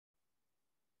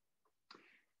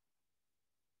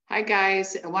Hi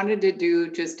guys, I wanted to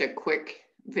do just a quick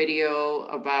video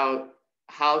about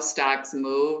how stocks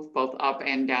move both up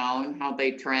and down, how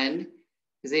they trend,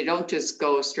 because they don't just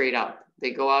go straight up.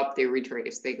 They go up, they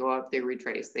retrace, they go up, they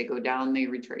retrace, they go down, they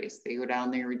retrace, they go down,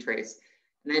 they retrace.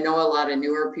 And I know a lot of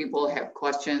newer people have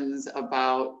questions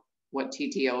about what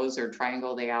TTOs or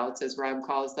triangle layouts, as Rob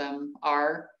calls them,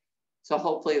 are. So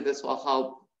hopefully this will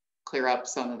help clear up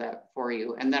some of that for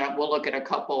you. And then we'll look at a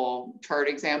couple chart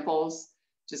examples.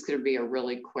 Just going to be a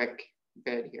really quick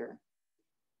vid here.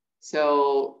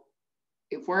 So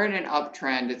if we're in an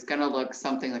uptrend, it's going to look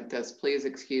something like this. Please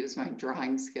excuse my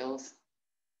drawing skills.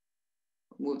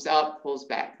 Moves up, pulls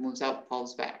back, moves up,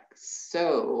 pulls back.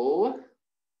 So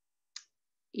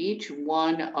each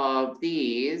one of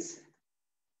these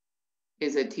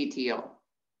is a TTO.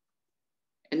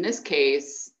 In this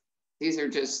case, these are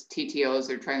just TTOs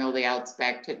or triangle layouts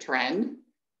back to trend.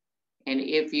 And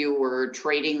if you were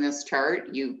trading this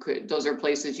chart, you could, those are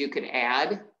places you could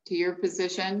add to your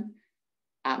position.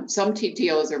 Some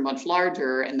TTOs are much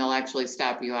larger and they'll actually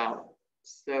stop you out.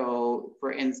 So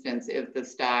for instance, if the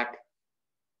stock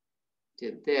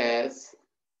did this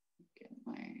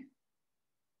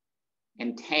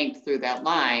and tanked through that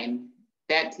line,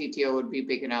 that TTO would be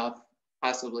big enough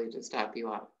possibly to stop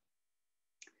you out.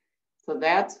 So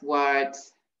that's what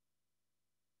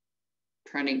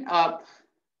trending up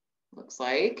looks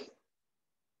like.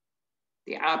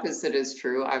 The opposite is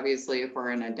true, obviously, if we're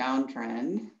in a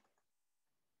downtrend.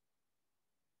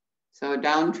 So a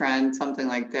downtrend, something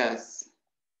like this.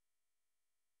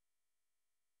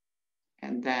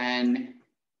 And then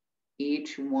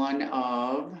each one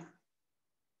of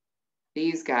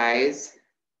these guys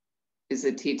is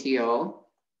a TTO.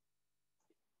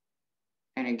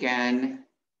 And again,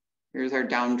 here's our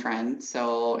downtrend.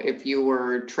 So if you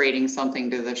were trading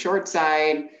something to the short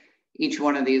side, each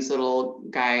one of these little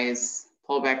guys,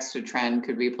 pullbacks to trend,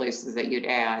 could be places that you'd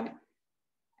add.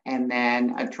 And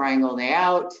then a triangle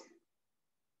layout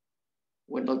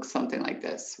would look something like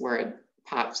this, where it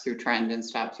pops through trend and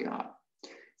stops you out.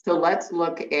 So let's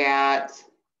look at,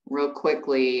 real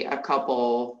quickly, a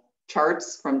couple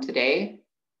charts from today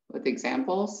with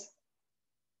examples.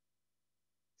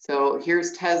 So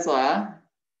here's Tesla,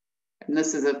 and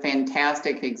this is a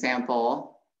fantastic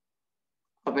example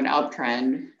of an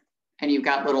uptrend. And you've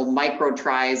got little micro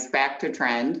tries back to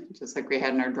trend, just like we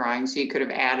had in our drawing. So you could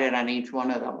have added on each one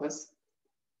of those.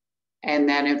 And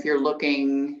then if you're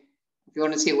looking, if you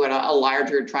want to see what a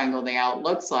larger triangle layout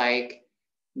looks like,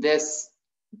 this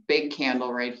big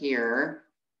candle right here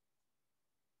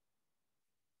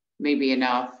may be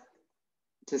enough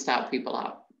to stop people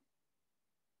out.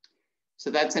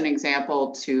 So that's an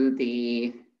example to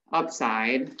the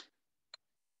upside.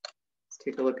 Let's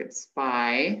take a look at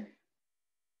SPY.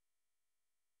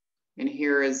 And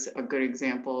here is a good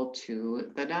example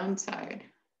to the downside.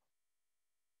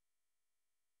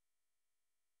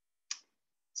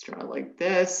 Let's draw it like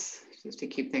this, just to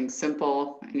keep things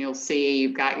simple. And you'll see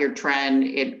you've got your trend.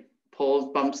 It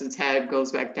pulls, bumps its head,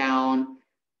 goes back down,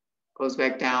 goes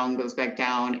back down, goes back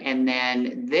down. And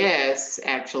then this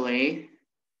actually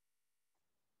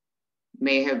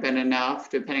may have been enough,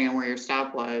 depending on where your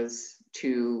stop was,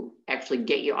 to actually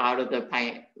get you out of the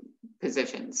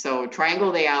position. So triangle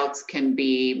layouts can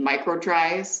be micro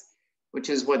tries, which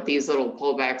is what these little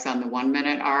pullbacks on the 1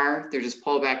 minute are. They're just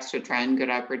pullbacks to trend,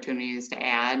 good opportunities to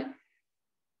add.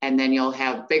 And then you'll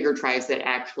have bigger tries that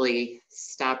actually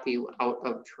stop you out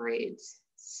of trades.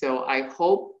 So I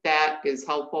hope that is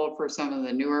helpful for some of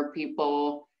the newer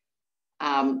people.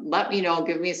 Let me know,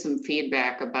 give me some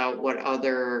feedback about what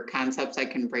other concepts I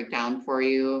can break down for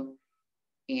you.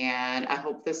 And I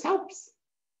hope this helps.